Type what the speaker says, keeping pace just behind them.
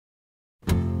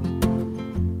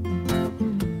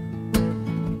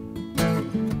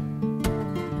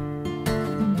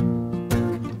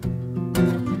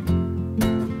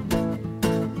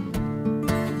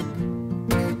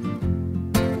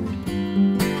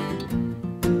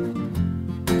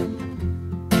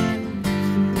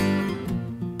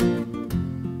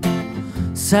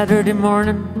Saturday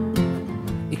morning,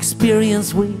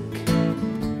 experience week.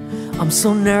 I'm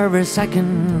so nervous I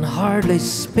can hardly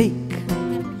speak.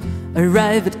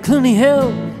 Arrive at Cluny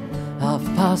Hill,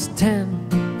 10:30.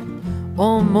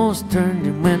 Almost turned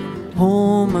and went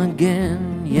home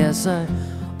again. Yes, I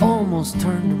almost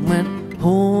turned and went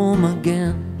home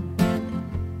again.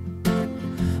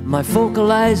 My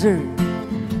vocalizer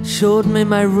showed me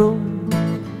my room,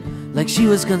 like she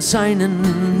was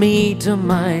consigning me to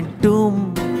my doom.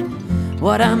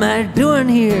 What am I doing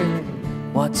here?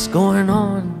 What's going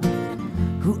on?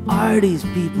 Who are these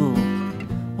people?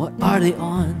 What are they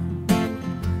on?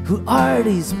 Who are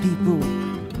these people?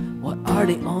 What are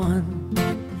they on?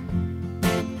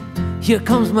 Here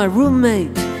comes my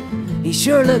roommate. He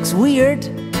sure looks weird.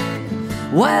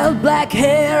 Wild black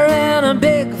hair and a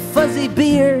big fuzzy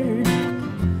beard.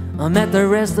 I met the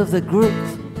rest of the group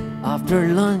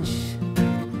after lunch.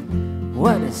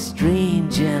 What a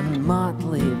strange and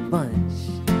motley bunch.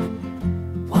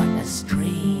 What a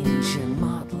strange and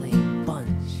motley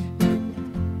bunch.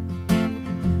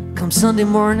 Come Sunday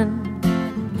morning,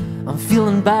 I'm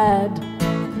feeling bad.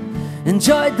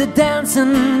 Enjoyed the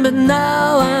dancing, but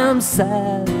now I'm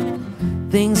sad.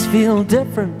 Things feel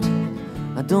different,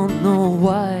 I don't know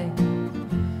why.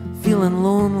 Feeling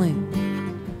lonely,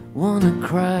 wanna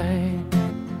cry.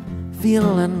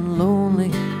 Feeling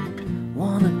lonely,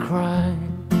 wanna cry.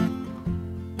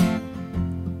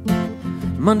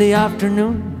 Monday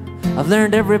afternoon, I've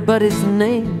learned everybody's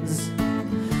names.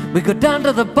 We go down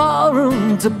to the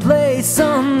ballroom to play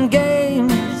some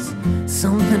games.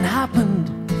 Something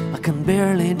happened I can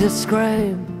barely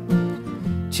describe.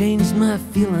 Changed my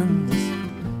feelings,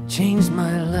 changed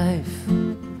my life.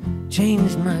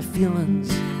 Changed my feelings,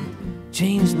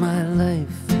 changed my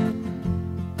life.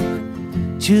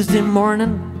 Tuesday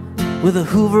morning, with a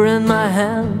Hoover in my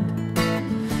hand,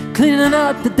 cleaning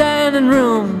out the dining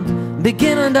room,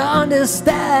 beginning to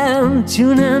understand.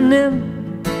 Tuning in,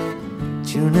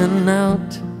 tuning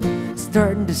out,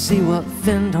 starting to see what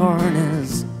Findhorn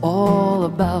is all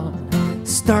about.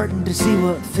 Starting to see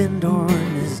what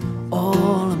Findhorn is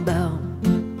all about.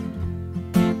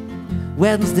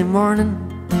 Wednesday morning,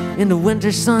 in the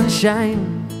winter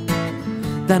sunshine,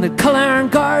 down at Cullen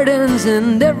Gardens,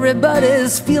 and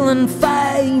everybody's feeling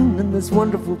fine in this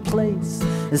wonderful place,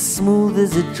 as smooth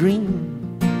as a dream.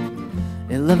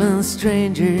 11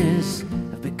 strangers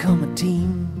have become a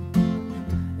team.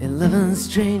 11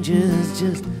 strangers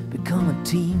just become a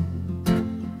team.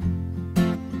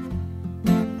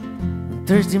 And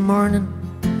Thursday morning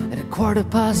at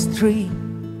 3:15,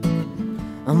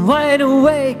 I'm wide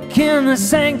awake in the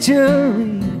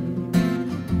sanctuary,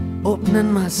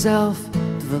 opening myself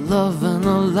to the love and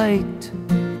the light,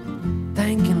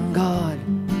 thanking God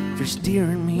for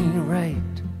steering me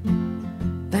right.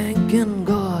 Thanking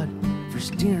God for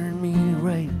steering me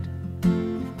right.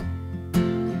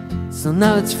 So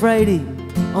now it's Friday,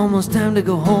 almost time to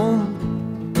go home,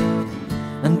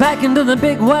 and back into the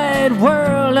big wide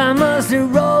world I must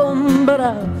roam. But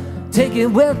I'll take it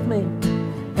with me,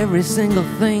 every single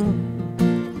thing.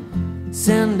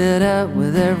 Send it out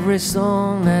with every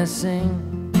song I sing.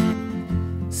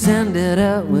 Send it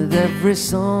out with every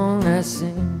song I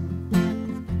sing.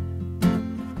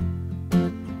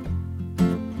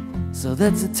 So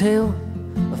that's the tale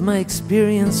of my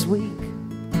experience week.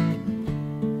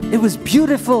 It was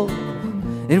beautiful,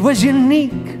 it was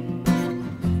unique.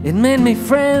 It made me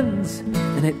friends,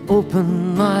 and it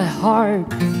opened my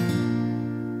heart.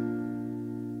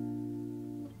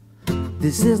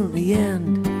 This isn't the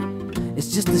end,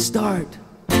 it's just the start.